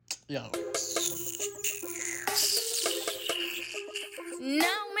Yo.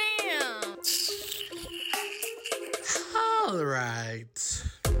 No, ma'am. All right.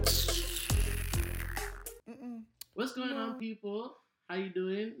 What's going on, people? How you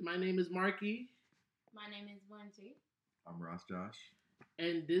doing? My name is Marky. My name is Bunty. I'm Ross Josh.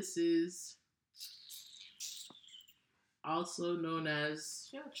 And this is also known as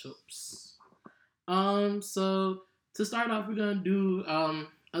Chops. So to start off, we're gonna do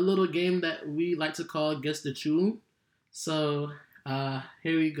a little game that we like to call Guess the Tune. So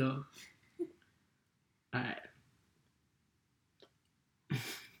here we go. All right.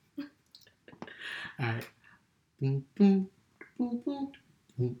 All right. Boom, boom, boom, boom,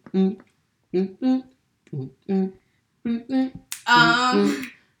 boom, boom, boom, boom, boom, boom, boom, boom.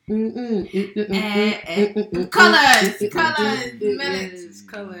 Colors, minutes,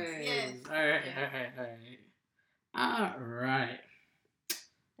 colors. Yes. All right.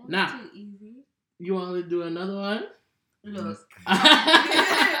 That was Now. too easy. You want to do another one? Look. All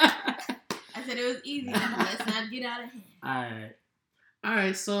I said it was easy. Let's not get out of hand.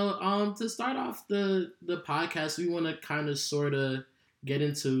 right. So, to start off the podcast, we want to kind of sort of get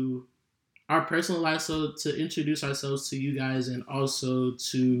into our personal life. So, to introduce ourselves to you guys and also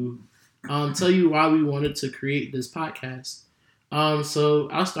to tell you why we wanted to create this podcast. So,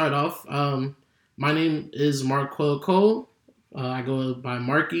 I'll start off. My name is Marquel Cole. I go by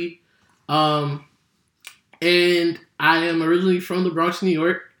Marky. And I am originally from the Bronx, New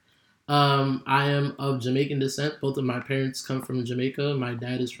York. I am of Jamaican descent. Both of my parents come from Jamaica. My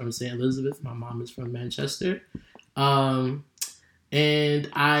dad is from St. Elizabeth. My mom is from Manchester. And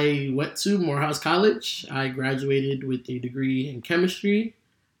I went to Morehouse College. I graduated with a degree in chemistry.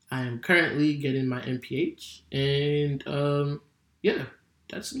 I am currently getting my MPH. And yeah,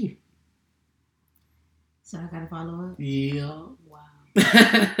 that's me. So I gotta follow up. Yeah. Wow.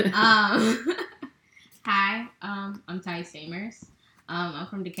 Hi. I'm Ty Samers. I'm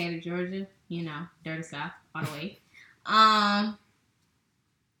from Decatur, Georgia. You know, dirty South, all the way.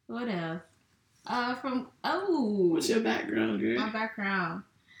 What else? What's your background, girl? My background.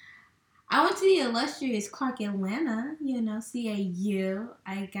 I went to the illustrious Clark Atlanta, CAU.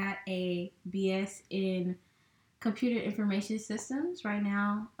 I got a BS in Computer Information Systems right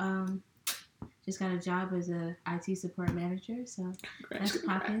now. Just got a job as a IT support manager, so that's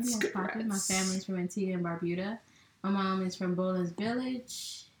popping. My family's from Antigua and Barbuda. My mom is from Boland's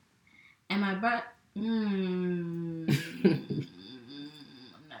Village, and my I'm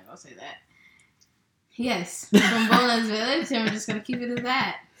not gonna say that. Yes, from Boland's Village, and we're just gonna keep it at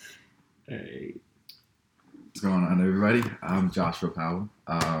that. Hey. What's going on, everybody? I'm Joshua Powell.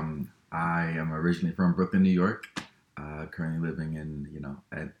 I am originally from Brooklyn, New York. Currently living in,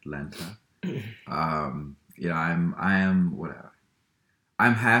 Atlanta. I'm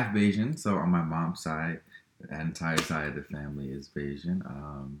half Bayesian, so on my mom's side, the entire side of the family is Bayesian.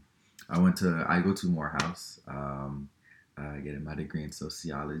 I go to Morehouse, getting my degree in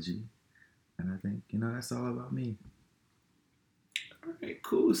sociology, and I think that's all about me. All right,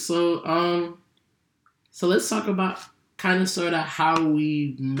 cool. So let's talk about kind of sort of how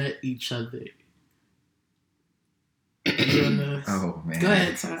we met each other. Oh man. Go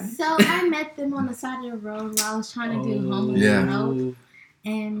ahead, Ty. So I met them on the side of the road while I was trying to do homework. Yeah.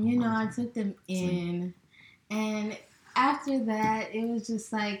 And I took them in, and after that, it was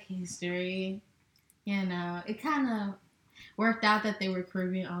just like history. It kind of worked out that they were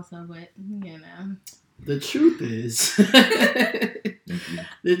Caribbean also, but The truth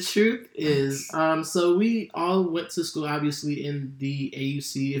is, so we all went to school, obviously, in the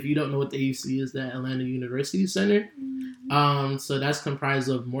AUC. If you don't know what the AUC is, the Atlanta University Center. Mm-hmm. So that's comprised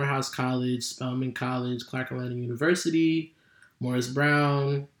of Morehouse College, Spelman College, Clark Atlanta University, Morris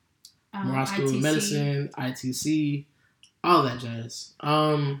Brown, Morehouse School of ITC. Medicine, ITC, all that jazz.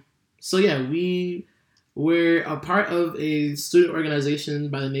 So yeah, we were a part of a student organization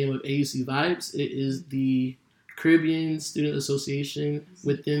by the name of AUC Vibes. It is the Caribbean Student Association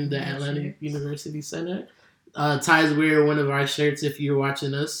within the Atlanta University Center. Ty's wearing one of our shirts if you're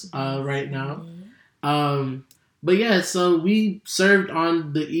watching us right now. But yeah, so we served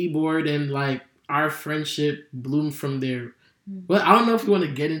on the e-board and like our friendship bloomed from there. But I don't know if we want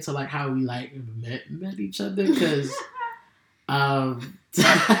to get into like how we like met each other because Ty,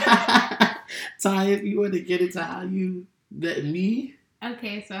 if you want to get into how you met me.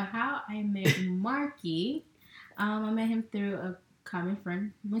 Okay, so how I met Marky, I met him through a common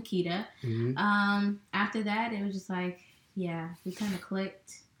friend, Makita. Mm-hmm. After that, it was just like, yeah, we kind of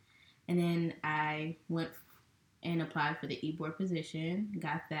clicked. And then I went and applied for the e-board position,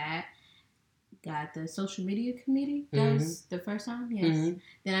 got that. got the social media committee. That was the first time. Yes. Mm-hmm.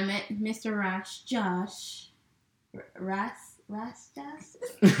 Then I met Mr. Josh.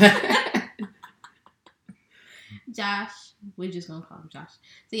 Josh. We're just gonna call him Josh.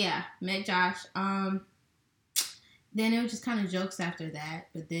 So yeah, met Josh. Then it was just kind of jokes after that.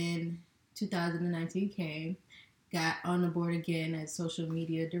 But then 2019 came, got on the board again as social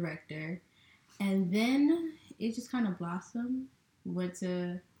media director, and then it just kind of blossomed. Went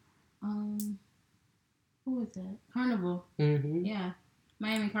to who was that? Carnival. Mm-hmm. Yeah,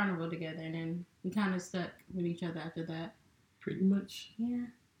 Miami Carnival together, and then we kind of stuck with each other after that. Pretty much. Yeah.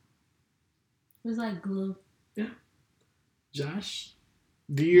 It was like glue. Yeah. Josh,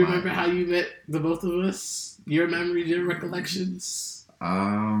 do you remember how you met the both of us? Your memories, your recollections?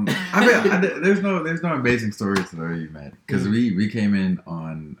 There's no amazing stories to where you met because we came in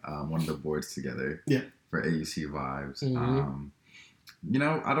on one of the boards together. Yeah. For AUC Vibes. Mm-hmm.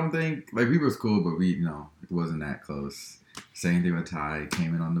 I don't think like we was cool, but we it wasn't that close. Same thing with Ty.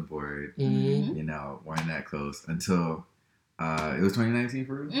 Came in on the board. Mm-hmm. Weren't that close until it was 2019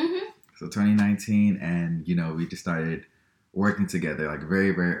 for real. Mm-hmm. So 2019, and we just started working together like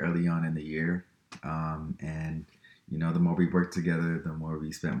very very early on in the year, and the more we worked together, the more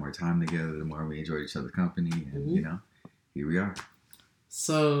we spent more time together, the more we enjoyed each other's company, and here we are.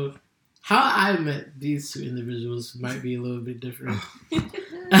 So how I met these two individuals might be a little bit different.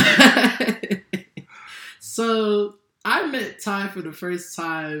 So I met Ty for the first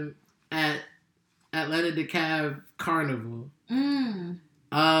time at Atlanta DeKalb Carnival.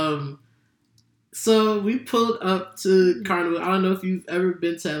 So we pulled up to Carnival. I don't know if you've ever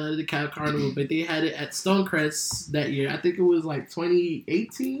been to Atlanta DeKalb Carnival, but they had it at Stonecrest that year. I think it was like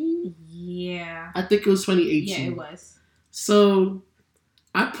 2018. Yeah. I think it was 2018. Yeah, it was. So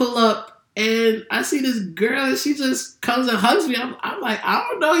I pull up and I see this girl and she just comes and hugs me. I'm like, I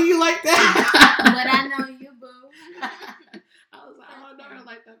don't know you like that. But I know you, boo. I was like, I don't know her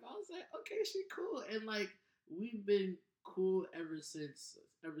like that. But I was like, okay, she cool. And like, we've been cool ever since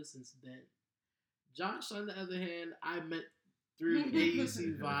then. Josh, on the other hand, I met through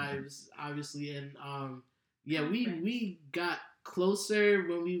AUC Vibes, obviously. And we got closer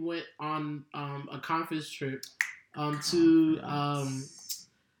when we went on a conference trip to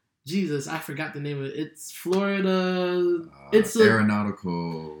Jesus, I forgot the name of it. It's Florida. It's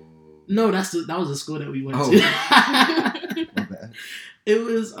aeronautical. No, that was a school that we went to. My bad. It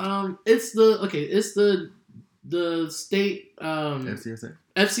was it's the state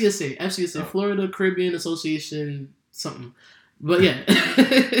FCSA, Florida Caribbean Association something. But yeah,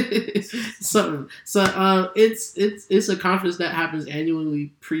 something. So it's a conference that happens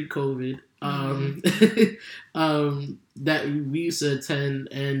annually pre-COVID. That we used to attend,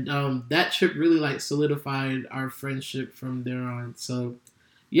 and that trip really like solidified our friendship from there on. So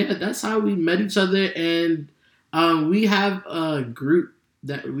yeah, that's how we met each other, and we have a group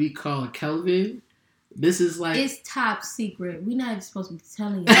that we call Kelvin. This is like it's top secret. We're not even supposed to be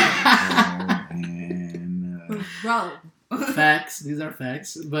telling you that. Bro. Facts. These are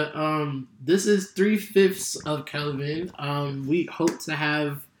facts. But this is 3/5 of Kelvin. We hope to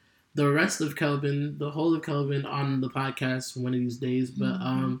have the rest of Kelvin, the whole of Kelvin, on the podcast one of these days. But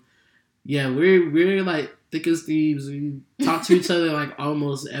we're like thick as thieves. We talk to each other like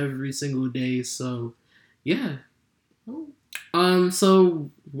almost every single day. So yeah.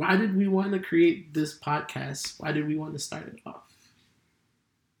 So why did we want to create this podcast? Why did we want to start it off?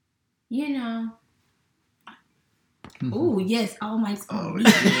 Oh yes, all my school.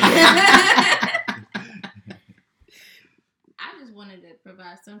 I just wanted to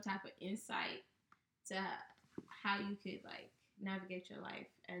provide some type of insight to how you could like navigate your life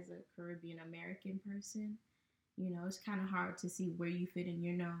as a Caribbean American person. It's kind of hard to see where you fit in.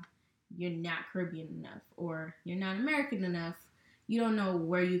 You're not Caribbean enough, or you're not American enough. You don't know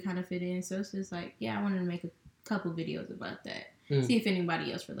where you kind of fit in. So it's just like, I wanted to make a couple videos about that. See if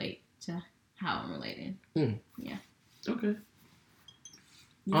anybody else relate to how I'm relating. Yeah. Okay.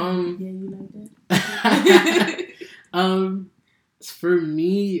 You like that? For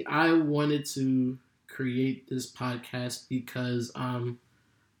me, I wanted to create this podcast because I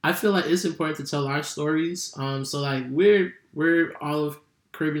feel like it's important to tell our stories. So like we're all of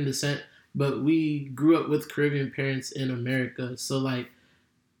Caribbean descent, but we grew up with Caribbean parents in America. So like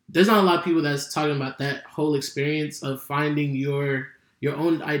there's not a lot of people that's talking about that whole experience of finding your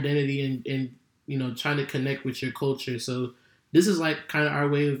own identity and trying to connect with your culture. So this is like kind of our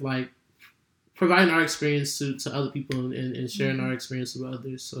way of like providing our experience to other people and sharing our experience with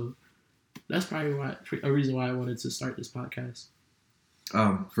others. So that's probably a reason why I wanted to start this podcast.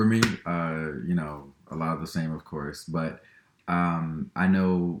 For me, a lot of the same, of course, but I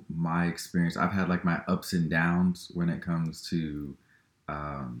know my experience. I've had like my ups and downs when it comes to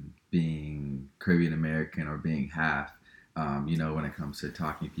being Caribbean American or being half. When it comes to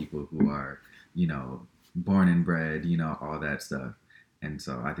talking to people who are, born and bred, all that stuff. And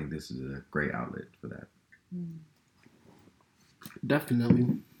so I think this is a great outlet for that.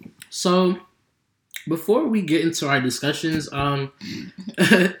 Definitely. So before we get into our discussions,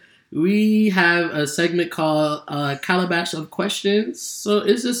 we have a segment called Calabash of Questions. So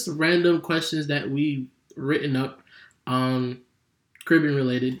it's just random questions that we've written up, Caribbean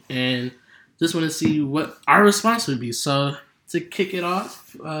related, and just want to see what our response would be. So to kick it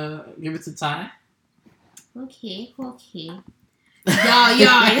off, give it to Ty. Okay.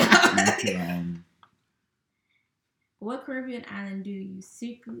 Yeah. What Caribbean island do you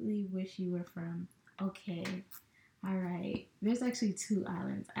secretly wish you were from? Okay. All right. There's actually 2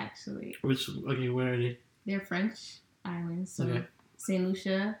 islands, actually. Okay, where are they? They're French islands. So Okay. St.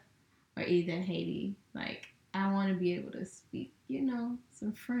 Lucia or either Haiti. Like, I want to be able to speak,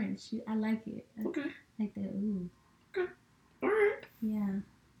 some French. I like it. Okay. Like that. Ooh. Okay. All right. Yeah.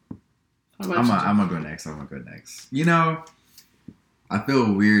 I'm gonna go next. I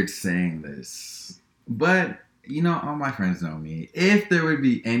feel weird saying this, but all my friends know me. If there would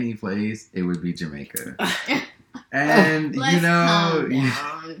be any place, it would be Jamaica. And Let's calm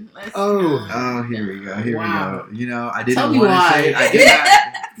down. Oh, here we go. Wow. I didn't Tell me want to why. say it. I did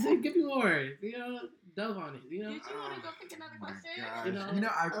not. Give me more. Delve on it. Did you want to go pick another Oh question? my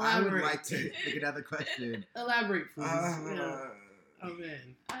gosh. I would like to pick another question. Elaborate, please. Oh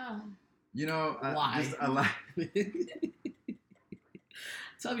man. Why? Just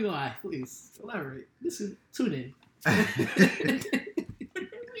Tell me why, please. Elaborate. Tune in. We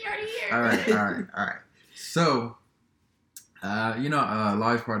already here. All right. So, a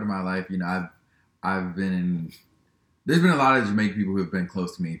large part of my life, I've been in. There's been a lot of Jamaican people who have been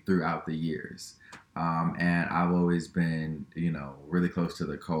close to me throughout the years, and I've always been, really close to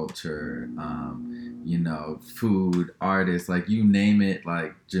the culture, food, artists, like you name it.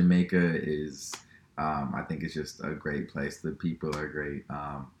 Like Jamaica is, I think it's just a great place. The people are great,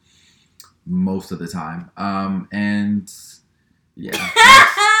 most of the time, and yeah,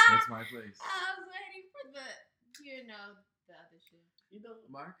 that's my place. I was waiting for the other shit.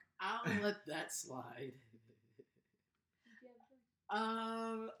 Mark? I'll let that slide.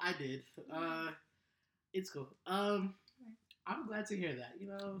 I did. It's cool. I'm glad to hear that.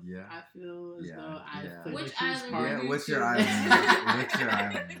 Yeah. I feel as though I yeah. played Which a huge island part. Yeah, would what's you your choose? island? What's your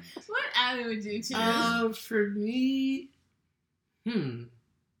island? What island would you choose? For me,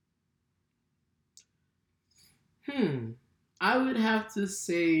 I would have to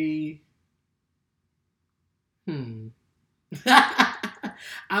say, I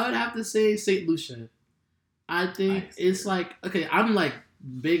would have to say St. Lucia. I think it's like, okay, I'm like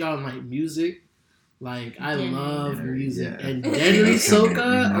big on like music. Like I love Dennery, music. yeah. And Dennery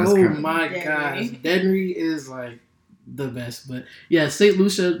Soca, That's oh correct. my Dennery. gosh. Dennery is like the best. But yeah, St.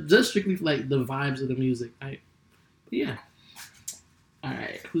 Lucia, just strictly for like the vibes of the music. But yeah.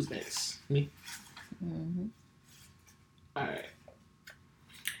 Alright, who's next? Me? Mm-hmm. Alright.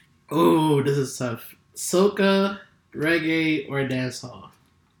 Oh, this is tough. Soca, reggae, or dancehall?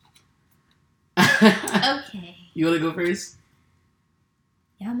 Okay. You want to go first?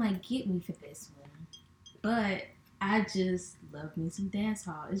 Y'all might get me for this one. But I just love me some dance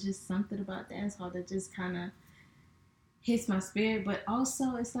hall. It's just something about dance hall that just kind of hits my spirit. But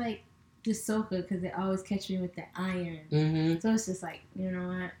also, it's like the soca because it always catch me with the iron. Mm-hmm. So it's just like, you know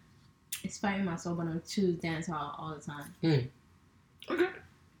what? It's fighting my soul, but I'm choose dance hall all the time. Okay.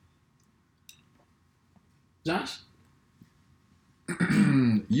 Josh?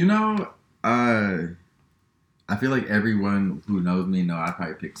 I feel like everyone who knows me know I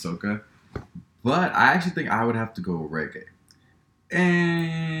probably pick soca, but I actually think I would have to go reggae,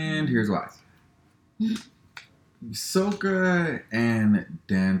 and here's why. Soca and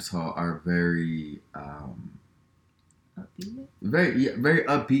dancehall are very Upbeat. very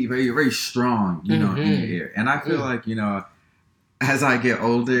upbeat, very very strong, in your ear. And I feel like as I get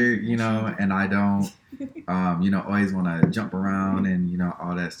older, and I don't, always want to jump around and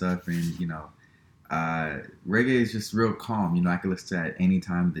all that stuff, and reggae is just real calm. I can listen to it at any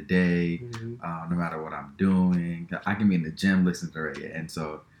time of the day, no matter what I'm doing. I can be in the gym listening to reggae, and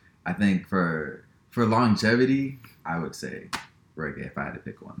so I think for longevity, I would say reggae if I had to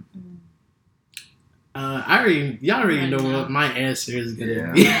pick one. Y'all already know what my answer is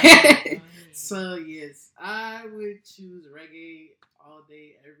gonna Yeah. be. So yes, I would choose reggae all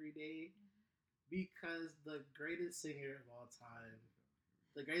day, every day, because the greatest singer of all time,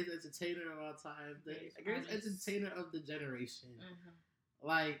 the greatest entertainer of all time, the greatest artist. entertainer of the generation. Mm-hmm.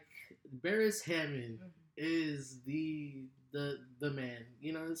 Like Barris Hammond Mm-hmm. is the man.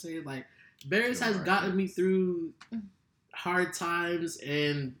 You know what I'm saying? Like Barris Sure, has gotten me artist. through hard times,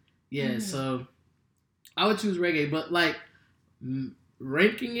 and yeah, Mhm. so I would choose reggae. But like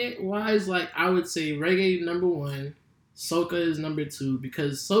ranking it wise, like I would say reggae number one, soca is number two,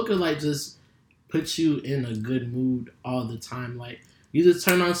 because soca like just puts you in a good mood all the time. Like you just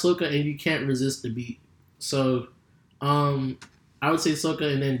turn on soca and you can't resist the beat. So I would say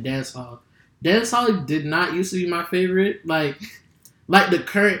soca and then dancehall. Dancehall did not used to be my favorite. Like the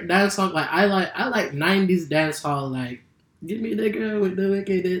current dancehall, like I like 90s dancehall, like give me the girl with the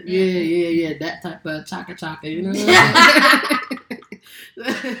wicked, yeah, that type of chaka chaka, you know what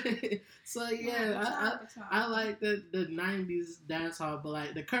I'm saying? So yeah, I like the 90s dancehall, but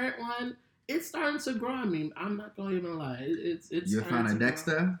like the current one, it's starting to grow on me. I'm not gonna even lie. It's You starting found a to grow.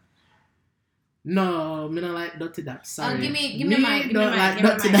 Dexter? No, me not like Dirty Dap. Sorry. Give me mic. Give me don't mic. like Give me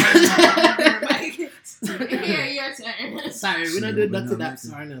Dirty mic. Dap. Here, your turn. Sorry, we don't Yeah, do we're Dirty not Dap. making-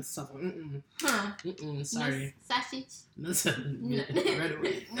 Sorry, no, stop. Sorry. Sausage. No, sorry. Yeah, right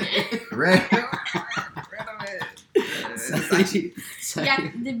away. Red. Sorry. Yeah,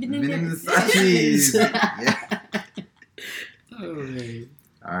 Minimum sausages. Yeah. Oh, man.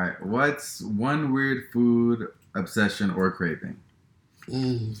 All right. What's one weird food obsession or craving?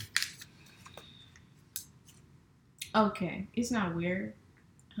 Okay, it's not weird.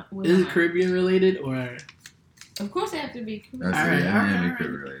 We're Is it not. Caribbean related or? Of course, it have to be Caribbean. That's All right, it. all right, Yeah, all make it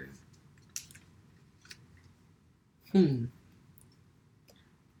right. related.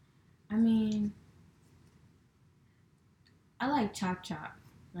 I mean, I like chop chop.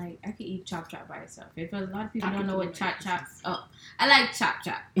 Like I could eat chop chop by itself. If a lot of people don't know what chop chop, I like chop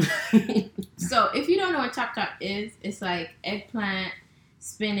chop. So if you don't know what chop chop is, it's like eggplant,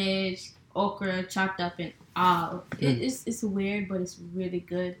 spinach, okra chopped up in all. It's weird, but it's really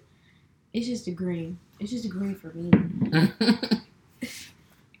good. It's just a green. It's just a green for me.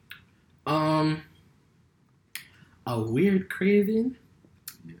 A weird craving?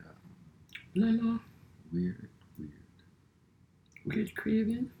 Yeah. No. Weird. Weird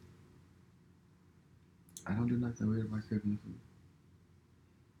craving? I don't do nothing weird about craving food.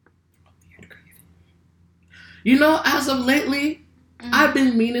 Weird craving. You know, as of lately, I've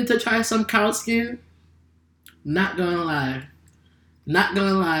been meaning to try some cow skin. Not gonna lie.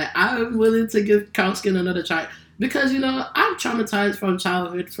 I'm willing to give cow skin another try. Because, you know, I'm traumatized from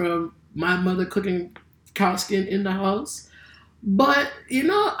childhood from my mother cooking cow skin in the house. But, you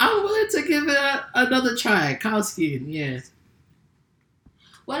know, I'm willing to give it another try. Cow skin, yeah.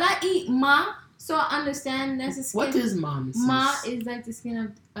 Well, I eat ma, so I understand that's a skin. What is mom? Ma is like the skin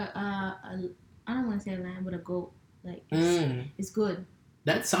of I don't want to say a lamb, but a goat. Like it's good.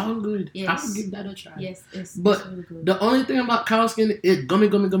 That sounds good. Yes. I'll give that a try. Yes, it's really good. The only thing about cow skin is gummy.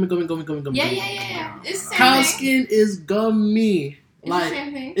 Yeah. It's the same Cow thing. skin is gummy. It's Like, the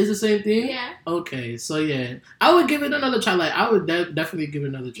same thing. it's the same thing? Yeah. Okay, so yeah. I would give it another try. Like, I would definitely give it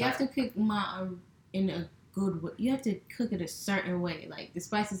another You try. have to cook ma in a good way. You have to cook it a certain way. Like the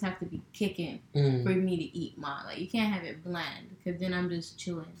spices have to be kicking for me to eat ma. Like you can't have it bland because then I'm just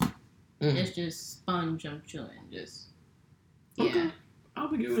chewing. It's just sponge I'm chewing. Just Okay. I'll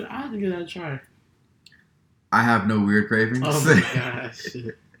have to give that a try. I have no weird cravings. Oh my gosh.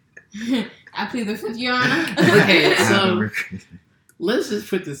 I plead the fifth, Your Honor. Okay, I have no so weird cravings. let's just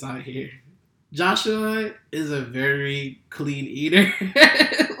put this out here. Joshua is a very clean eater.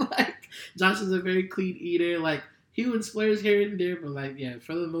 Like, Josh is a very clean eater. Like, he would splurge here and there, but like, yeah,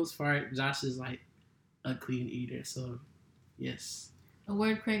 for the most part, Josh is like a clean eater. So, yes. A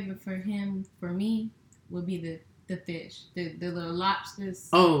word craving for me, would be the fish, the little lobsters.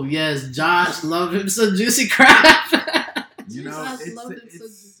 Oh yes, Josh, love him some juicy crab. You know, Josh it's love him some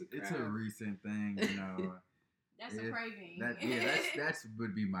it's juicy a crab. recent thing. You know, That's a craving. that's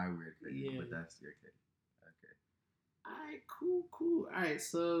would be my weird craving, Yeah. but that's your case. Okay. Alright, cool. Alright,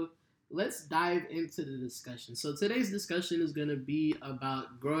 so let's dive into the discussion. So today's discussion is gonna be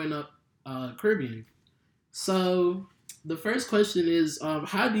about growing up Caribbean. So the first question is,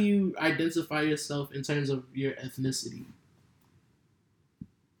 how do you identify yourself in terms of your ethnicity?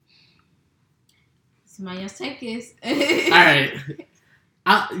 Somebody else take this. Alright.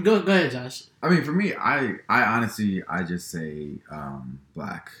 Go ahead, Josh. I mean, for me, I honestly, I just say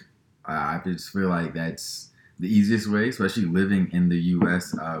black. I just feel like that's the easiest way, especially living in the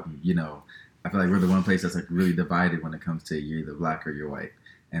U.S. You know, I feel like we're the one place that's like really divided when it comes to you're either black or you're white,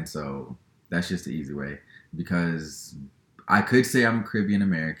 and so that's just the easy way because I could say I'm Caribbean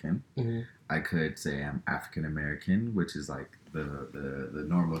American. Mm-hmm. I could say I'm African American, which is like the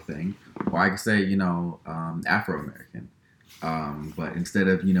normal thing, or I could say Afro American. But instead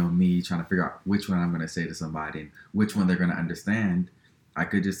of me trying to figure out which one I'm going to say to somebody and which one they're going to understand, I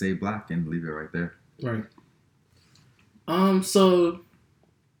could just say black and leave it right there. Right. So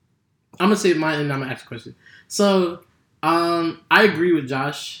I'm gonna say mine and I'm gonna ask a question. So, I agree with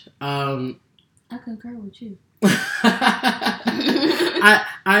Josh. I concur with you.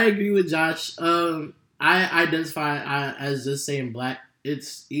 I agree with Josh. I identify as just saying black.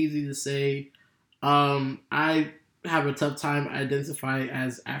 It's easy to say. I have a tough time identifying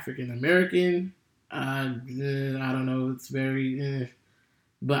as African American. I don't know. It's very,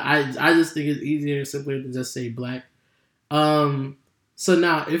 but I just think it's easier and simpler to just say black. So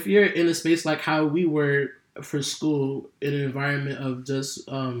now, if you're in a space like how we were for school, in an environment of just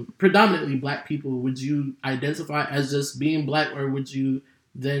predominantly black people, would you identify as just being black, or would you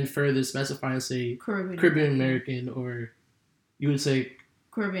then further specify and say Caribbean American, or you would say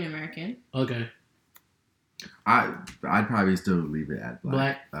Caribbean American? Okay. I'd probably still leave it at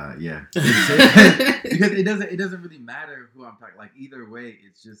black. Yeah, because it doesn't really matter who I'm talking. Like either way,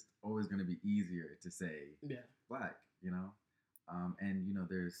 it's just always going to be easier to say black, and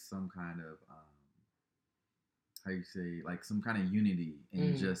there's some kind of how you say, like some kind of unity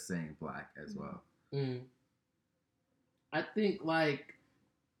in just saying black as well. I think like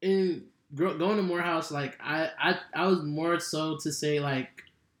in going to Morehouse, like I was more so to say like,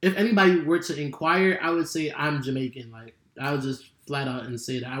 if anybody were to inquire, I would say I'm Jamaican. Like I would just flat out and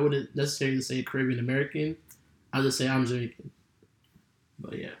say that. I wouldn't necessarily say Caribbean American. I'll just say I'm Jamaican.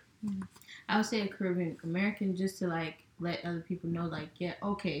 But yeah, I would say a Caribbean American just to like let other people know, like, yeah,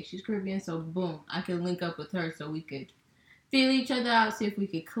 okay, she's Caribbean, so boom, I can link up with her so we could feel each other out, see if we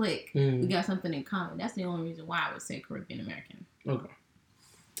could click. We got something in common. That's the only reason why I would say Caribbean American. Okay.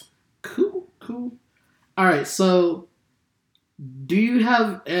 Cool. All right, so do you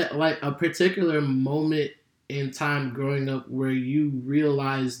have a particular moment in time growing up where you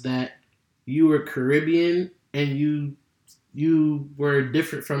realized that you were Caribbean and you were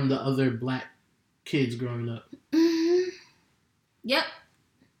different from the other black kids growing up? Yep.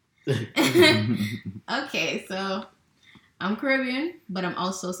 Okay, so I'm Caribbean, but I'm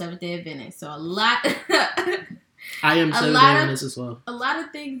also Seventh-day Adventist. So a lot. I am Seventh-day Adventist as well. A lot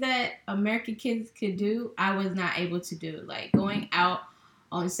of things that American kids could do, I was not able to do. Like going out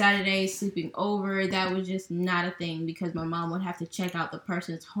on Saturdays, sleeping over, that was just not a thing because my mom would have to check out the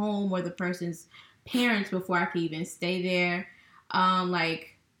person's home or the person's parents before I could even stay there.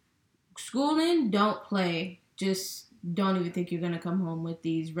 Like schooling, don't play. Just don't even think you're going to come home with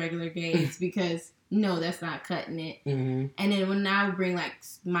these regular grades because no, that's not cutting it. And then when I would bring like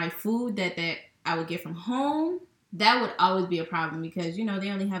my food that I would get from home, that would always be a problem because, they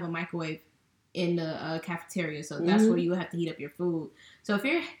only have a microwave in the cafeteria. So that's where you have to heat up your food. So if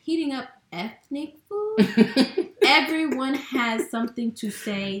you're heating up ethnic food, everyone has something to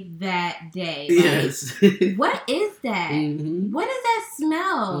say that day. Like, yes. What is that? What does that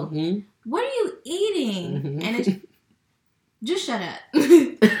smell? What are you eating? And it's just shut up.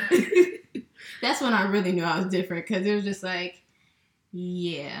 That's when I really knew I was different because it was just like,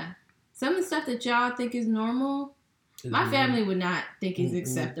 yeah. Some of the stuff that y'all think is normal, my family would not think is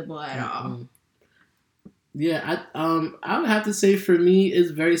acceptable at all. Yeah, I would have to say for me, it's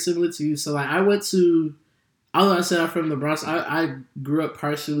very similar to you. So like although I said I'm from the Bronx, I grew up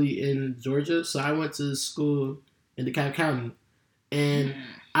partially in Georgia. So I went to school in DeKalb County. And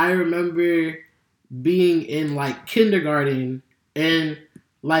I remember being in like kindergarten and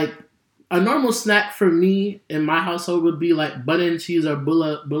like a normal snack for me in my household would be like butter and cheese or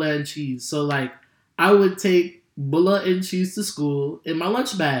bulla and cheese. So like I would take bulla and cheese to school in my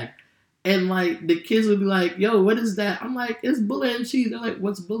lunch bag. And like the kids would be like, "Yo, what is that?" I'm like, "It's bulla and cheese." They're like,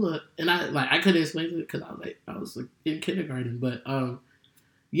 "What's bulla?" And I couldn't explain it because I was in kindergarten. But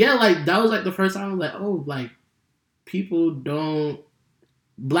yeah, like that was like the first time I was like, "Oh, like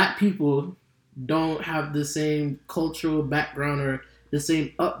black people don't have the same cultural background or the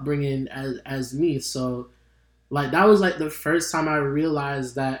same upbringing as me." So like that was like the first time I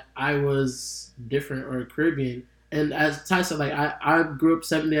realized that I was different or Caribbean. And as Ty said, like I grew up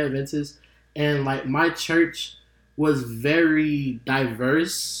Seventh-day Adventist, and like my church was very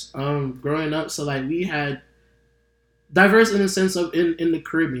diverse growing up. So like we had diverse in the sense of in the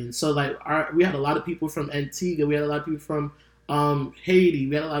Caribbean. So like we had a lot of people from Antigua, we had a lot of people from Haiti,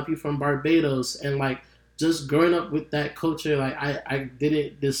 we had a lot of people from Barbados, and like just growing up with that culture, like I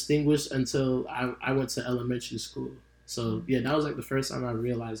didn't distinguish until I went to elementary school. So yeah, that was like the first time I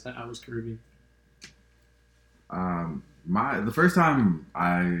realized that I was Caribbean. The first time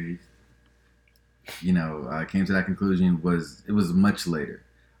I came to that conclusion was it was much later,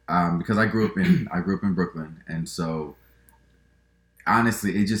 because I grew up in Brooklyn, and so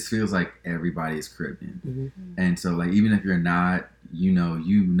honestly, it just feels like everybody is Caribbean, and so like even if you're not, you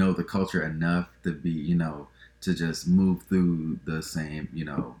know the culture enough to be, to just move through the same,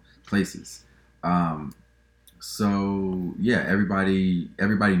 places. Um, so yeah, everybody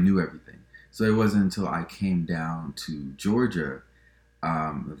knew everything. So it wasn't until I came down to Georgia,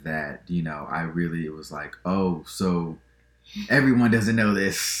 that I really it was like, oh, so everyone doesn't know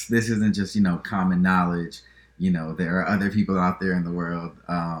this. This isn't just common knowledge. There are other people out there in the world,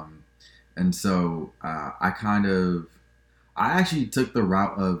 and so I actually took the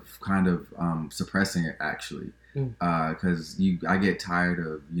route of kind of suppressing it actually, because I get tired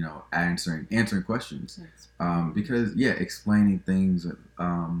of answering questions, because explaining things.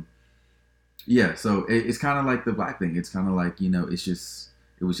 So it's kind of like the black thing. It's kind of like it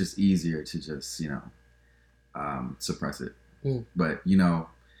was just easier to just suppress it. But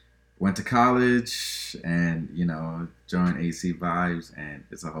went to college and joined AC Vibes, and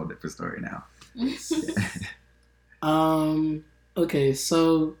it's a whole different story now. Okay,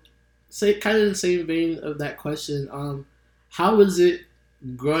 so say kind of the same vein of that question. How was it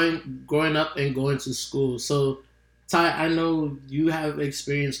growing up and going to school? So Ty, I know you have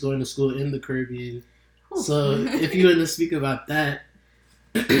experience going to school in the Caribbean. So if you want to speak about that.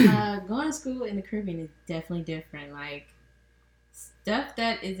 Going to school in the Caribbean is definitely different. Like, stuff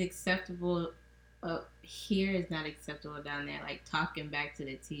that is acceptable up here is not acceptable down there. Like, talking back to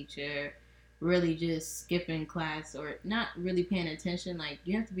the teacher, really just skipping class, or not really paying attention. Like,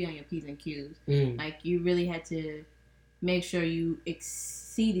 you have to be on your P's and Q's. Like, you really had to make sure you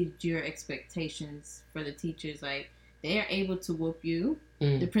exceeded your expectations for the teachers. Like, they are able to whoop you.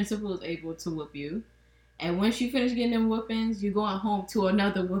 The principal is able to whoop you. And once you finish getting them whoopings, you're going home to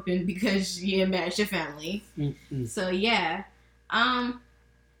another whooping because you embarrassed your family. So, yeah.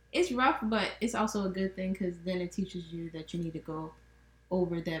 It's rough, but it's also a good thing because then it teaches you that you need to go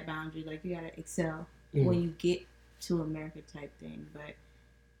over that boundary. Like, you got to excel when you get to America type thing. But,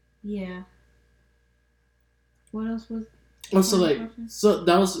 yeah. What else was... So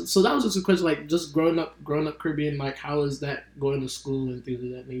that was just a question, like, just growing up Caribbean, like, how is that going to school and things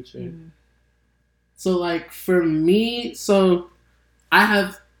of that nature? So, like, for me, so I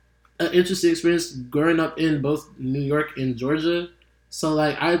have an interesting experience growing up in both New York and Georgia. So,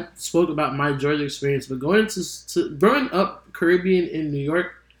 like, I spoke about my Georgia experience, but growing up Caribbean in New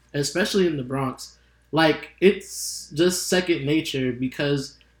York, especially in the Bronx, like, it's just second nature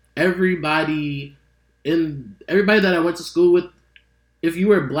because everybody that I went to school with, if you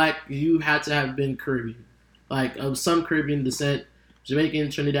were black, you had to have been Caribbean, like of some Caribbean descent, Jamaican,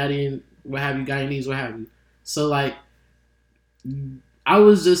 Trinidadian, what have you, Guyanese, what have you. So like, I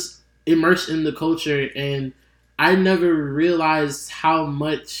was just immersed in the culture, and I never realized how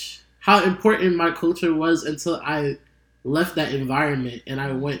important my culture was until I left that environment and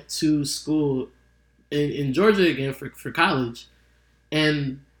I went to school in Georgia again for college,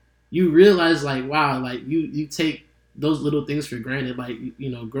 and you realize, like, wow, like you take those little things for granted. Like,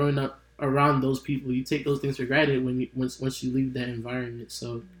 growing up around those people, you take those things for granted once you leave that environment.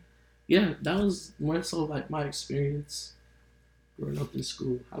 So, yeah, that was more so like my experience growing up in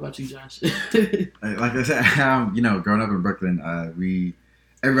school. How about you, Josh? Like I said, growing up in Brooklyn,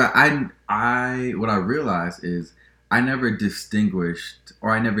 what I realized is I never distinguished,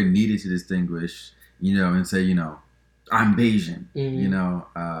 or I never needed to distinguish, and say, I'm Bayesian.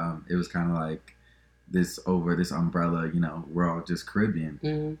 It was kind of like this umbrella. We're all just Caribbean.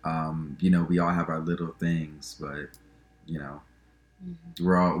 We all have our little things, but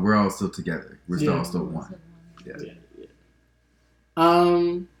we're all still together. We're all still one. Yeah.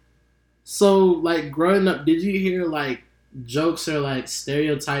 So like growing up, did you hear like jokes or like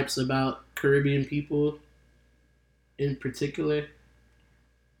stereotypes about Caribbean people in particular?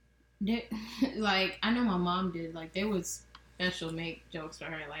 Like, I know my mom did. Like, there was special make jokes for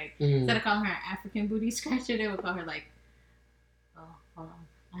her. Like, instead of calling her African booty scratcher, they would call her like, oh, hold on,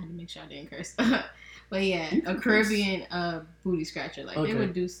 I had to make sure I didn't curse. But yeah, a Caribbean booty scratcher. Like, they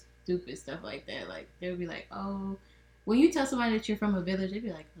would do stupid stuff like that. Like, they would be like, oh, when you tell somebody that you're from a village, they'd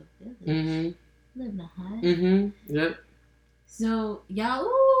be like, a village? You live in a hut? Yep. So, y'all,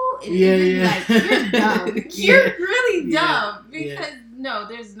 like, you're dumb. Yeah. You're really dumb. Because, no,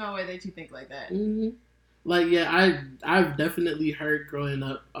 there's no way that you think like that. Like, yeah, I've definitely heard growing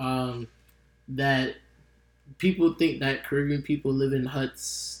up that people think that Caribbean people live in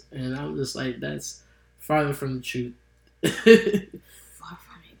huts. And I'm just like, that's farther from the truth. Far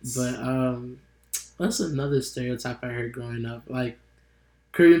from it. But, That's another stereotype I heard growing up. Like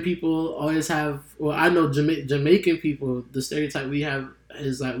Korean people always have. Well, I know Jamaican people. The stereotype we have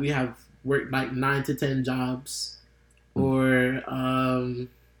is like we have worked like 9 to 10 jobs, or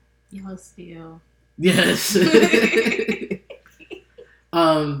Y'all still. yes.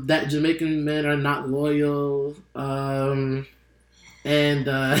 That Jamaican men are not loyal. And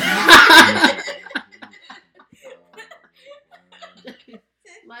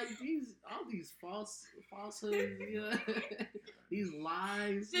like all these falsehoods, these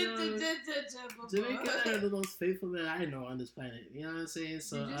lies. Jamaican men are the most faithful men I know on this planet. You know what I'm saying?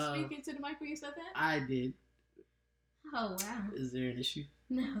 So, did you speak into the mic when you said that? I did. Oh wow. Is there an issue?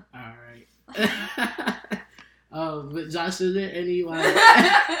 No. All right. But Josh, is there any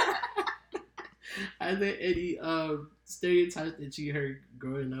are there any stereotypes that you heard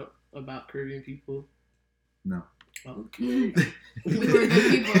growing up about Caribbean people? No. Okay. We were good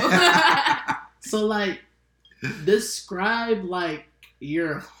people. So like, describe like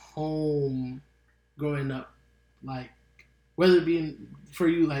your home growing up, like whether it be for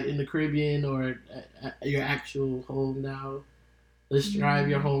you like in the Caribbean or at your actual home now. Describe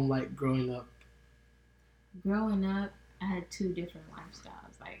your home like growing up. Growing up, I had 2 different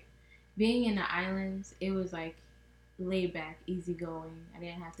lifestyles. Like being in the islands, it was like laid back, easygoing. I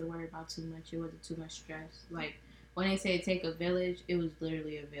didn't have to worry about too much. It wasn't too much stress. Like when they say take a village, it was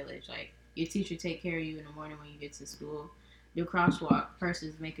literally a village. Like your teacher take care of you in the morning when you get to school. Your crosswalk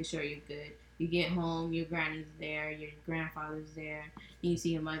person's making sure you're good. You get home, your granny's there, your grandfather's there. You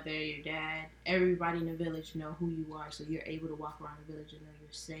see your mother, your dad. Everybody in the village know who you are, so you're able to walk around the village and know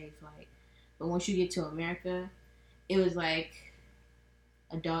you're safe. Like, but once you get to America, it was like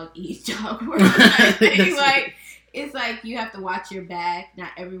a dog eats dog world. Like it's like you have to watch your back.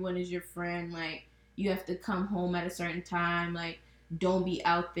 Not everyone is your friend. Like you have to come home at a certain time. Like don't be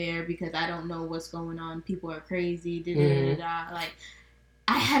out there because I don't know what's going on. People are crazy. Like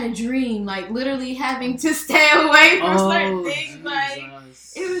I had a dream, like literally having to stay away from certain things. Jesus. Like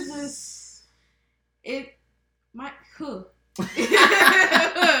it was just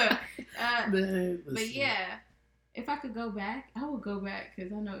but yeah, if I could go back, I would go back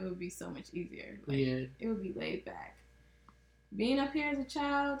because I know it would be so much easier. Like, yeah, it would be laid back. Being up here as a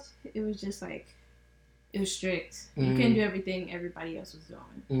child, it was just like it was strict. You couldn't do everything everybody else was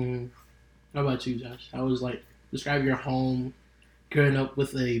doing. How about you, Josh? How was like describe your home growing up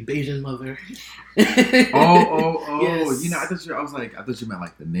with a Bayesian mother? Yes. You know, I thought you meant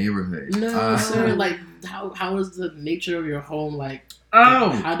like the neighborhood. No, sir. Like how was the nature of your home? Like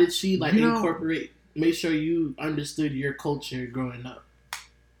how did she like incorporate? Make sure you understood your culture growing up.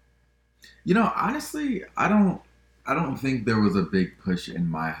 You know, honestly, I don't think there was a big push in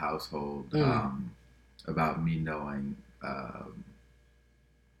my household about me knowing,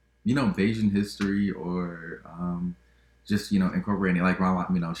 Bayesian history or just, incorporating, like, my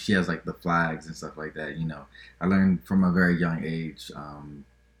mom, she has, like, the flags and stuff like that, I learned from a very young age,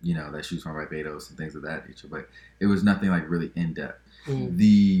 that she was from Barbados and things of that nature, but it was nothing, like, really in-depth.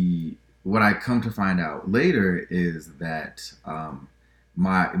 What I come to find out later is that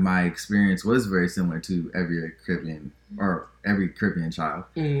my experience was very similar to every Caribbean child,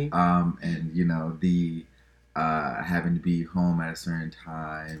 and the having to be home at a certain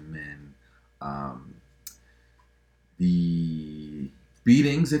time and the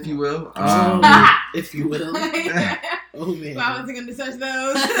beatings, if you will. If you will. Oh man, well, I wasn't going to touch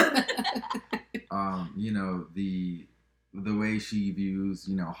those. The way she views,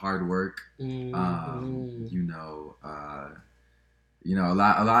 hard work, a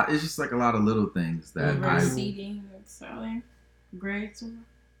lot. It's just like a lot of little things that Seating, selling, grades.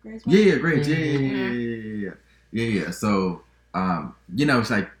 Yeah, grades. Yeah. So,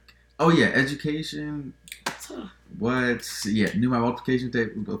 it's like, oh yeah, education. What? Yeah, knew my multiplication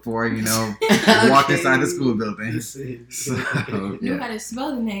table before walked inside the school building. So, knew how to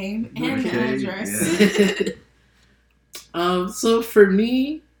spell the name and the address. Yeah. So for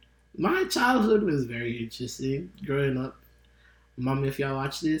me, my childhood was very interesting growing up. Mom, if y'all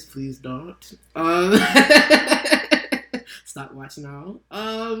watch this, please don't. Stop watching now.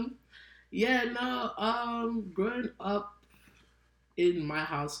 Growing up in my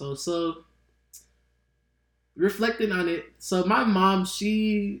household, so reflecting on it, so my mom,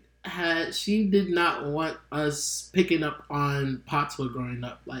 she did not want us picking up on patois growing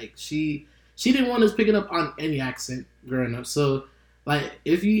up. Like she didn't want us picking up on any accent growing up. So, like,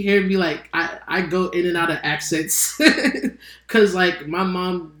 if you hear me, like, I go in and out of accents. Because, like, my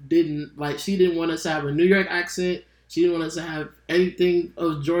mom she didn't want us to have a New York accent. She didn't want us to have anything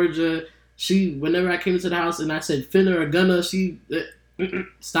of Georgia. Whenever I came into the house and I said finna or gonna,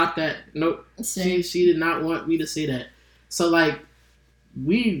 Stop that. Nope. She did not want me to say that. So like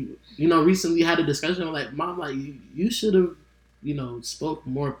we, recently had a discussion. I'm like, Mom, like you should have, spoke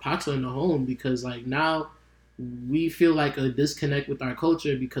more Patois in the home, because like now we feel like a disconnect with our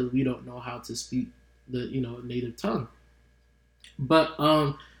culture because we don't know how to speak the native tongue. But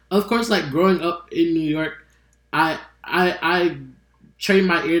of course, like growing up in New York, I trained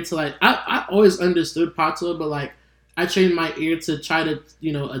my ear to like I always understood Patois, but like I trained my ear to try to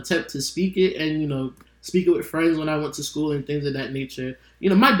attempt to speak it, and speak it with friends when I went to school and things of that nature.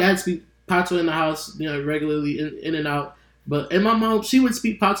 My dad speak Patois in the house, regularly in and out. And my mom, she would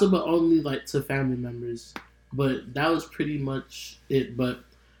speak Patois, but only like to family members. But that was pretty much it. But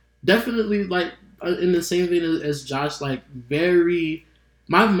definitely like in the same vein as Josh, like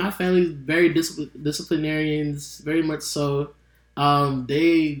my family is very disciplinarians, very much so.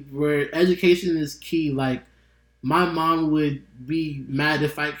 They were, education is key. Like my mom would be mad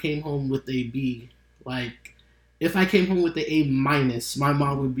if I came home with a B. Like if I came home with the A minus, my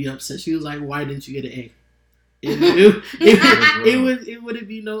mom would be upset. She was like, "Why didn't you get an A?" It wouldn't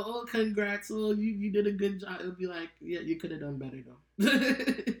be no, "Oh, congrats, oh you did a good job." It would be like, "Yeah, you could have done better though."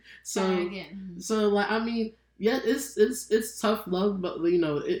 So like I mean, yeah, it's tough love, but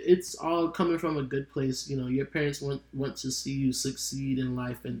it's all coming from a good place. Your parents want to see you succeed in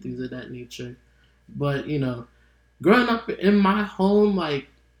life and things of that nature. But growing up in my home,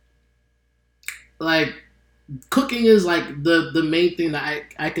 like cooking is like the main thing that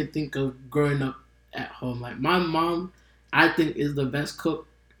I could think of growing up at home. Like my mom, I think, is the best cook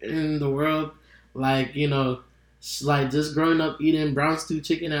in the world. Like like just growing up eating brown stew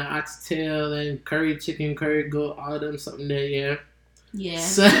chicken and oxtail and curry chicken, curry goat, all them something there, yeah. Yeah.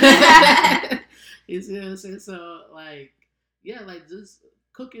 So, you see what I'm saying? So like, yeah, like just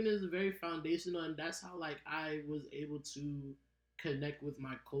cooking is very foundational, and that's how like I was able to connect with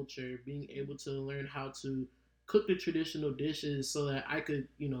my culture, being able to learn how to cook the traditional dishes so that I could,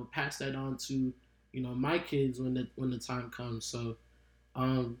 pass that on to, my kids when the time comes. So,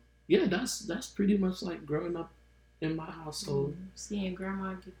 yeah, that's pretty much like growing up in my household. Seeing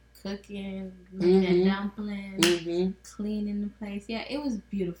grandma cooking, making dumplings, cleaning the place. Yeah, it was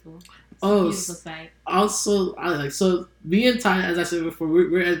beautiful. It's a beautiful sight. Also, so me and Ty, as I said before,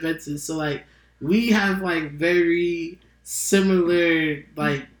 we're Adventists, so like we have like very similar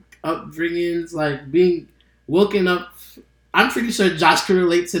like upbringings, like being woken up. I'm pretty sure Josh can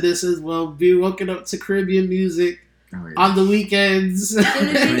relate to this as well. Being woken up to Caribbean music on the weekends.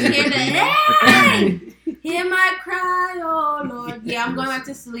 Hear my cry, oh Lord. Yeah, I'm going back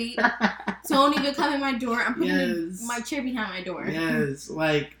to sleep. Don't even come in my door. I'm putting my chair behind my door. Yes,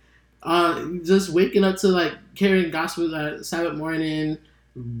 like just waking up to like hearing gospel at Sabbath morning,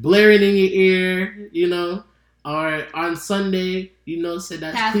 blaring in your ear, or on Sunday, say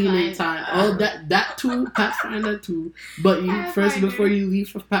that's Pathfinder. Cleaning time. Oh, that too, Pathfinder too. But before you leave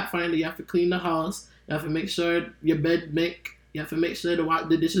for Pathfinder, you have to clean the house. You have to make sure your bed make. You have to make sure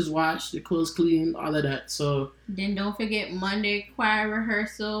the dishes washed, the clothes clean, all of that. So then don't forget Monday choir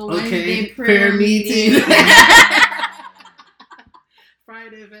rehearsal, Wednesday prayer meeting.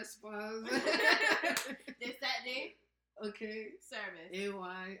 Friday Vespers. This Saturday. Okay. Service.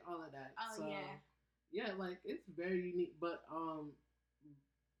 AY, all of that. Oh so, yeah. Yeah, like it's very unique. But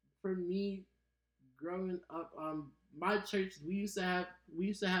for me, growing up, my church we used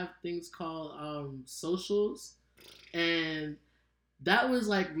to have things called socials, and that was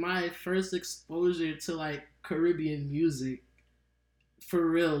like my first exposure to like Caribbean music for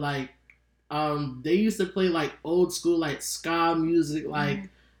real. Like they used to play like old school like ska music, like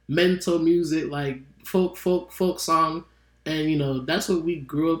mental music, like folk song, and that's what we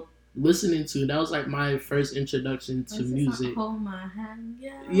grew up listening to. That was like my first introduction to music. Hold my hand,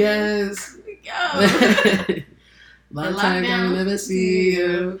 yeah. Yes. Long time ago, never see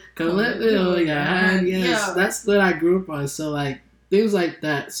you. Come let me hold your hand. Yes, that's what I grew up on. So like things like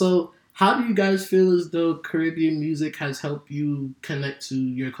that. So how do you guys feel as though Caribbean music has helped you connect to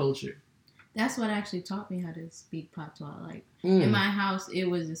your culture? That's what actually taught me how to speak Patois. Like in my house, it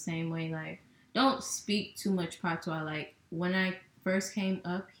was the same way. Like don't speak too much Patois. Like when I first came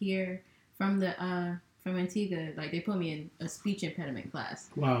up here from Antigua, like they put me in a speech impediment class.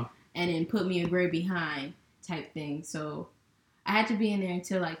 Wow. And then put me a grade behind type thing. So I had to be in there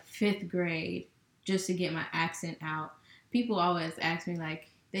until like 5th grade just to get my accent out. People always ask me, like,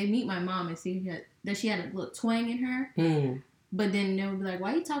 they meet my mom and see that she had a little twang in her. But then they'll be like,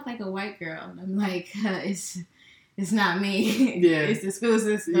 "Why you talk like a white girl?" And I'm like, it's not me. Yeah. It's the school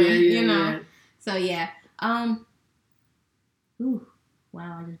system. Yeah, Yeah. So yeah. Ooh.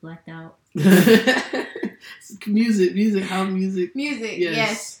 Wow, I just blacked out. Music, how music. Music,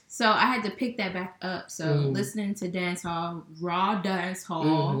 yes. So I had to pick that back up. So listening to dancehall, raw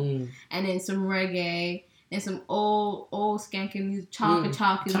dancehall, and then some reggae and some old skanking music, chaka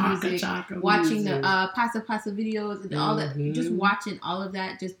music. Watching the pasa videos and all that. Just watching all of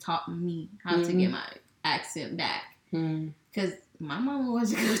that just taught me how to get my accent back. Because my mama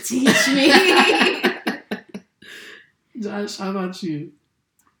wasn't going to teach me. Josh, how about you?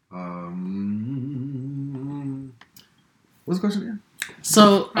 What's the question again?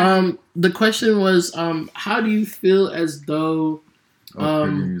 So, the question was, how do you feel as though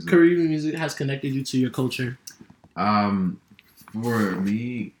Caribbean music has connected you to your culture? For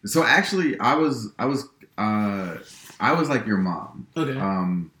me, so actually, I was like your mom. Okay.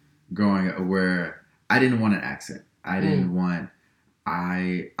 Going where I didn't want an accent. I didn't want.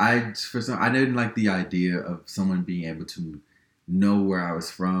 I didn't like the idea of someone being able to know where I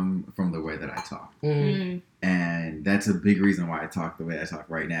was from the way that I talk. And that's a big reason why I talk the way I talk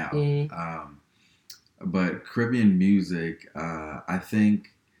right now. But Caribbean music, I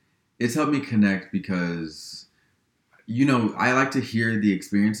think it's helped me connect because, I like to hear the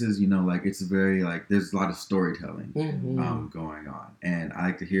experiences, like it's very like there's a lot of storytelling going on. And I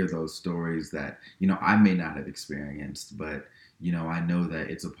like to hear those stories that, I may not have experienced, but I know that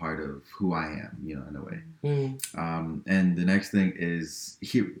it's a part of who I am, in a way. And the next thing is,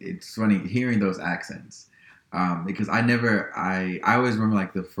 it's funny hearing those accents. Because I always remember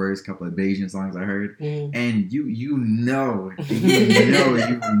like the first couple of Bayesian songs I heard, and you know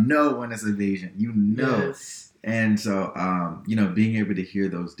when it's a Bayesian, Yes. And so, being able to hear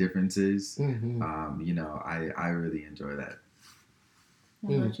those differences, I really enjoy that.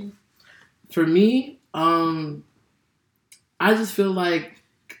 How about you? For me, I just feel like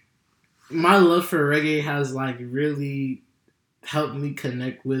my love for reggae has like really helped me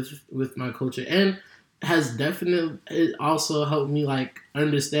connect with my culture, and it also helped me like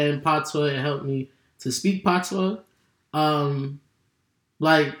understand patois. It helped me to speak patois.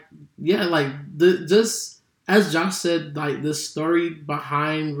 Just as Josh said, like the story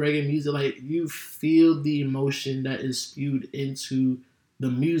behind reggae music, like you feel the emotion that is spewed into the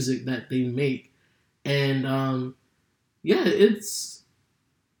music that they make, and it's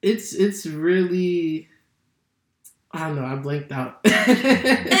really. I don't know. I blanked out.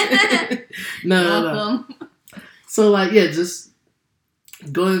 No. So just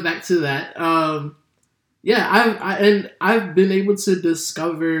going back to that. I've been able to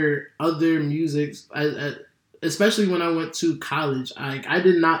discover other music, especially when I went to college. I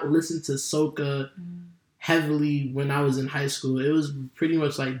did not listen to soca heavily when I was in high school. It was pretty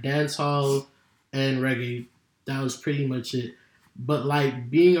much like dancehall and reggae. That was pretty much it. But like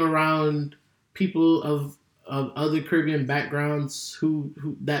being around people of other Caribbean backgrounds who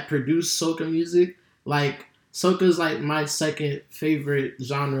that produce soca music, like soca is like my second favorite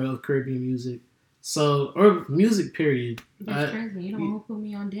genre of Caribbean music. So, or music period. That's crazy. You don't want to put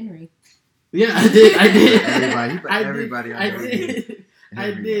me on Dennery. Yeah, I did. Everybody on Dennery.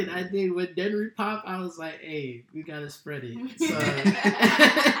 I did. When Dennery popped, I was like, hey, we gotta spread it. So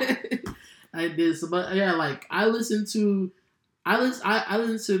I did. So, but yeah, like I listen to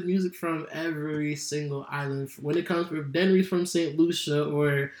music from every single island. When it comes from Dennery from St. Lucia,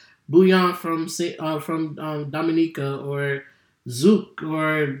 or Bouillon from Dominica, or Zouk,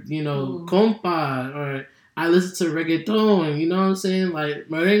 or compa, or I listen to reggaeton. You know what I'm saying? Like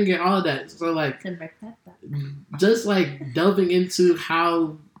merengue, all of that. So like, just like delving into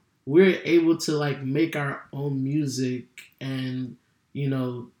how we're able to like make our own music and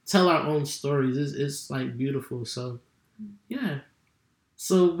tell our own stories. It's like beautiful. So. Yeah.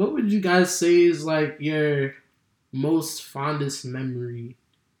 So what would you guys say is like your most fondest memory,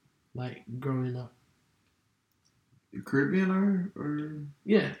 like growing up? Caribbean or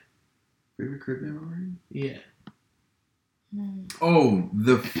yeah. Favorite Caribbean memory? Yeah. Oh,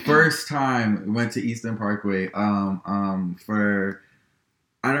 the first time we went to Eastern Parkway, for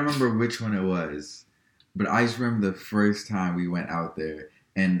I don't remember which one it was, but I just remember the first time we went out there,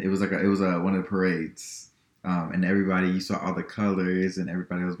 and it was one of the parades. And everybody, you saw all the colors, and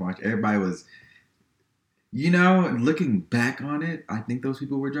everybody was watching. Everybody was, looking back on it, I think those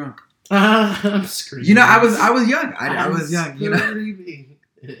people were drunk. I'm screaming. I was young. I was young.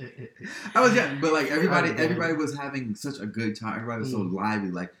 I was young, but like everybody was having such a good time. Everybody was so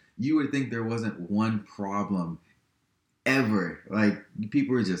lively. Like you would think there wasn't one problem ever. Like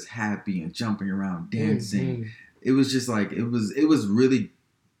people were just happy and jumping around, dancing. It was just like it was really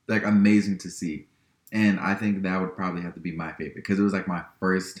like amazing to see. And I think that would probably have to be my favorite because it was like my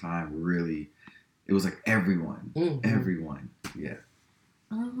first time really. It was like everyone. Yeah.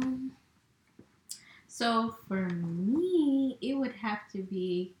 So for me, it would have to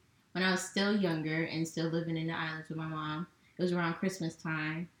be when I was still younger and still living in the islands with my mom. It was around Christmas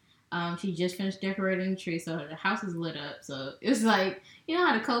time. She just finished decorating the tree, so the house is lit up. So it was like, you know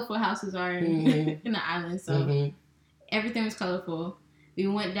how the colorful houses are in, in the islands. So everything was colorful. We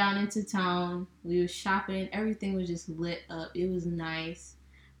went down into town. We was shopping. Everything was just lit up. It was nice.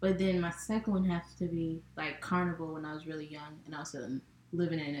 But then my second one has to be like Carnival when I was really young and also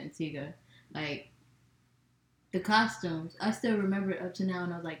living in Antigua. Like the costumes, I still remember it up to now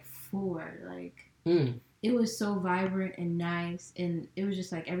when I was like 4. Like it was so vibrant and nice, and it was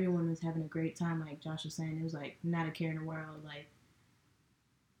just like everyone was having a great time. Like Josh was saying, it was like not a care in the world. Like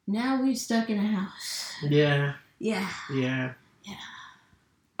now we stuck in a house. Yeah. Yeah. Yeah. Yeah.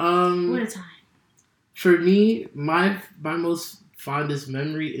 What a time. For me, my most fondest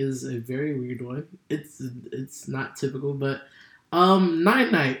memory is a very weird one. It's not typical, but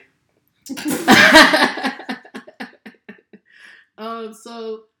night night.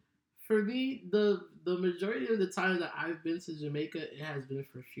 So for me, the majority of the time that I've been to Jamaica, it has been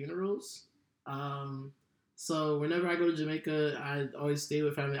for funerals. So whenever I go to Jamaica, I always stay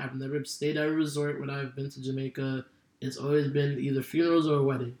with family. I've never stayed at a resort when I've been to Jamaica. It's always been either funerals or a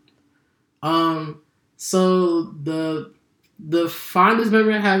wedding. So the fondest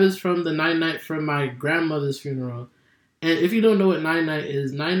memory I have is from the night from my grandmother's funeral. And if you don't know what night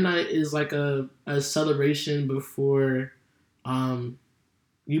is like a celebration before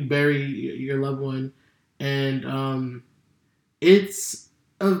you bury your loved one. And it's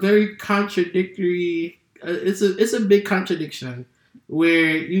a very contradictory, it's a big contradiction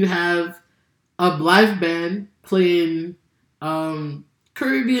where you have a live band playing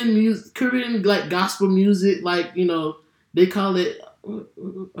Caribbean music, Caribbean like gospel music, like, you know, they call it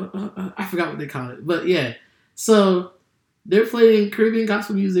I forgot what they call it, but yeah. So they're playing Caribbean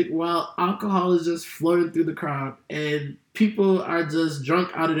gospel music while alcohol is just flowing through the crowd, and people are just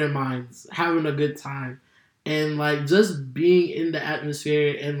drunk out of their minds, having a good time, and like just being in the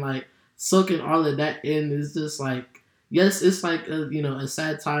atmosphere and like soaking all of that in is just like, yes, it's like a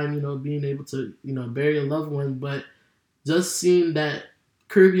sad time, being able to bury a loved one, but just seeing that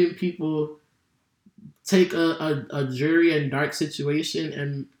Caribbean people take a dreary and dark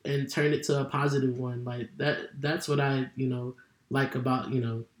situation and turn it to a positive one, like that's what I like about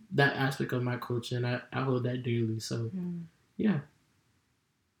that aspect of my culture, and I hold that dearly. So yeah.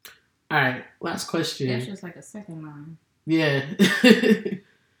 All right, last question. That's just like a second line. Yeah.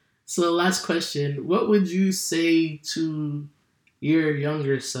 So last question, what would you say to your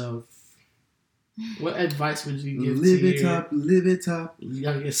younger self? What advice would you give live it up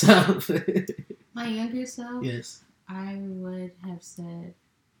younger self? My younger self? Yes. I would have said,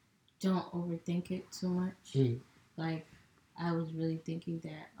 don't overthink it too much. Like, I was really thinking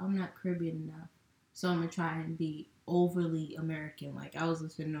that I'm not Caribbean enough, so I'm going to try and be overly American. Like, I was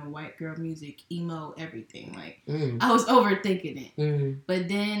listening to white girl music, emo, everything. Like, I was overthinking it. But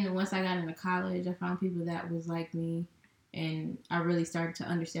then once I got into college, I found people that was like me, and I really started to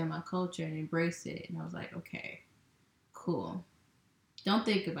understand my culture and embrace it. And I was like, okay, cool. Don't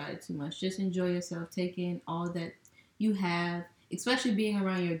think about it too much. Just enjoy yourself, take in all that you have, especially being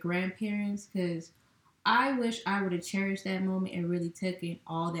around your grandparents, because I wish I would have cherished that moment and really taken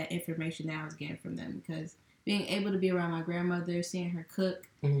all that information that I was getting from them, because being able to be around my grandmother, seeing her cook,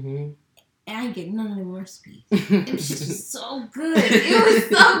 and I didn't get none of the recipes. It was just so good. It was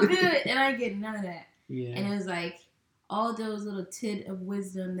so good, and I didn't get none of that. Yeah. And it was like all those little tid of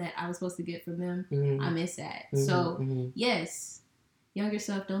wisdom that I was supposed to get from them, I miss that. So, yes, younger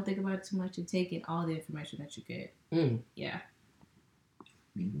self, don't think about it too much and take in all the information that you get. Yeah.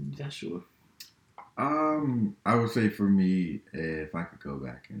 That's sure. I would say for me, if I could go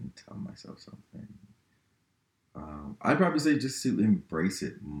back and tell myself something, I'd probably say just to embrace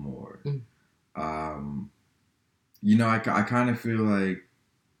it more. I kind of feel like,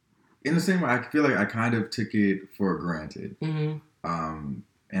 in the same way, I feel like I kind of took it for granted. And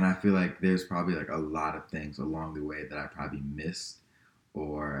I feel like there's probably like a lot of things along the way that I probably missed,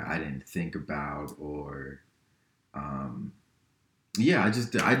 or I didn't think about, or I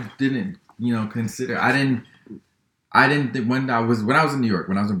didn't consider. I didn't think when I was in New York,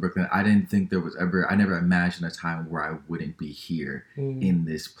 when I was in Brooklyn, I didn't think I never imagined a time where I wouldn't be here in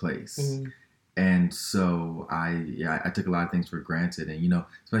this place. And so I took a lot of things for granted, and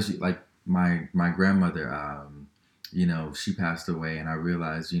especially like my grandmother, she passed away, and I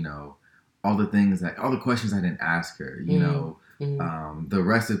realized all the questions I didn't ask her, the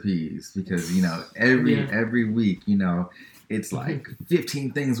recipes, because every week, it's like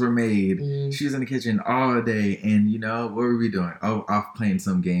 15 things were made. She was in the kitchen all day, and what were we doing? Oh, off playing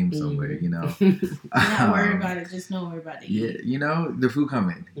some game somewhere. Not worry about it, just don't worry about it. Yeah, the food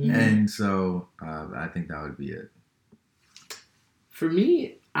coming, and so I think that would be it. For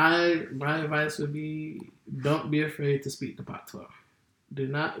me, my advice would be, don't be afraid to speak the patois. Do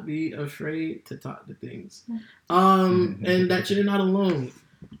not be afraid to talk to things. And that you're not alone.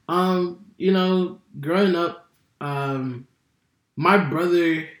 Growing up, my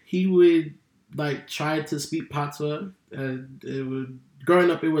brother, he would try to speak patois.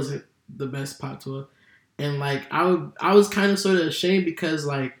 Growing up, it wasn't the best patois. And I was kind of sort of ashamed because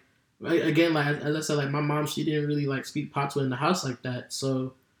again, as I said, my mom, she didn't really speak patois in the house like that.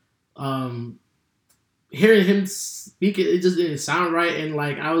 So, hearing him speak it just didn't sound right, and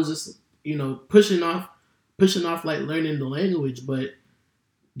I was just pushing off learning the language. But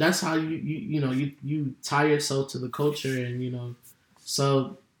that's how you tie yourself to the culture, and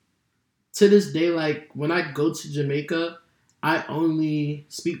so to this day, when I go to Jamaica, I only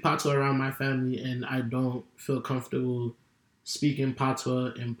speak patois around my family, and I don't feel comfortable speaking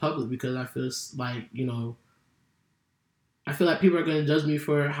patois in public because I feel I feel like people are gonna judge me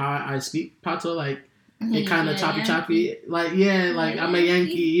for how I speak patois, it kind of choppy. I'm a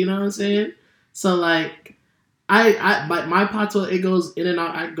Yankee, you know what I'm saying? So I my patois, it goes in and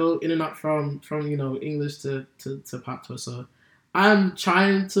out. I go in and out from English to patois. So I'm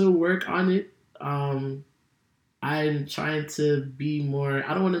trying to work on it. I'm trying to be more,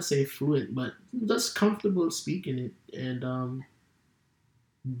 I don't want to say fluent, but just comfortable speaking it, and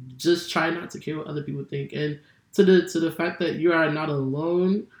just try not to care what other people think. And to the fact that you are not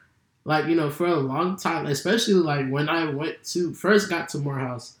alone. For a long time, especially when I first got to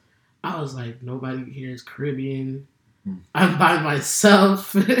Morehouse, I was like, nobody here is Caribbean. I'm by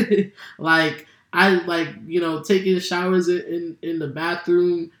myself. I taking showers in the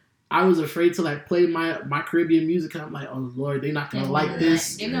bathroom. I was afraid to play my Caribbean music. And I'm like, oh Lord, they're not gonna like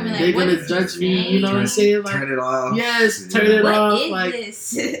this. They're gonna judge me. You know what I'm saying? Turn it off. Yes, turn it off. What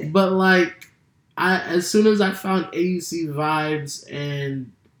is this? But as soon as I found AUC vibes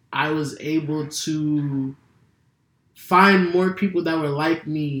and I was able to find more people that were like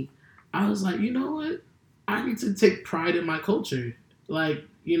me, I was like, you know what? I need to take pride in my culture.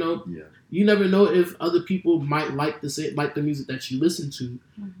 You never know if other people might like the music that you listen to.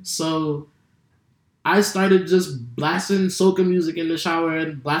 Mm-hmm. So I started just blasting soca music in the shower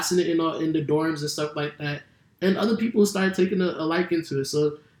and blasting it in the dorms and stuff like that. And other people started taking a liking to it.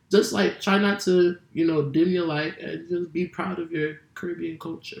 So just try not to, dim your light and just be proud of your Caribbean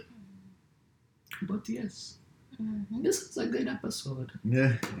culture. But yes, this was a good episode.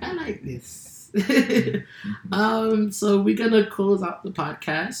 Yeah, I like this. So we're gonna close out the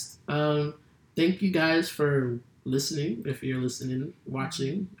podcast. Thank you guys for listening. If you're listening,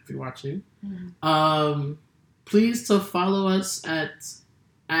 watching, if you're watching, please to follow us at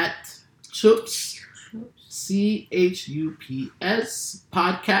Chups. CHUPS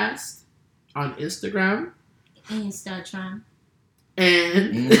podcast on Instagram. Instagram.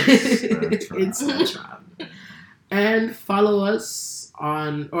 And Instagram. And follow us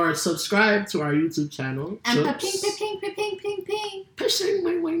or subscribe to our YouTube channel. And ping. Pushing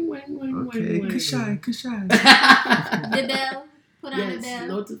wing. Okay, kushai. The bell. Put on the bell. Yes,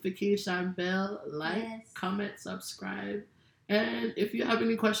 notification bell. Comment, subscribe. And if you have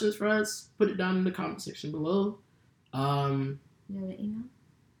any questions for us, put it down in the comment section below. You have an email?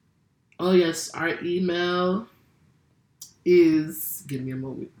 Oh, yes. Our email is... Give me a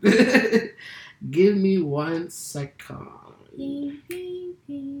moment. Give me 1 second.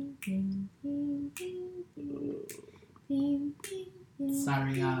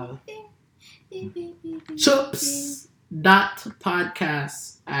 Sorry, y'all.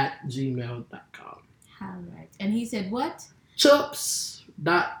 Chups.podcast@gmail.com. All right. And he said what?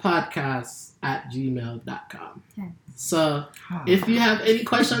 Chups.podcast@gmail.com. Okay. So if you have any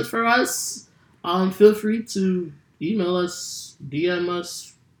questions for us, feel free to email us, DM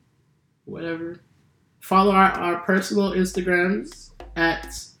us, whatever. Follow our personal Instagrams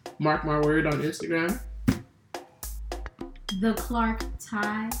at Mark My Word on Instagram. The Clark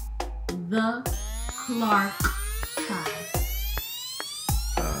Tie. The Clark Tie.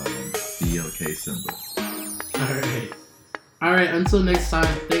 The OK symbol. All right. Until next time.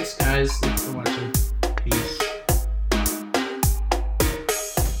 Thanks, guys. Thanks for watching. Peace.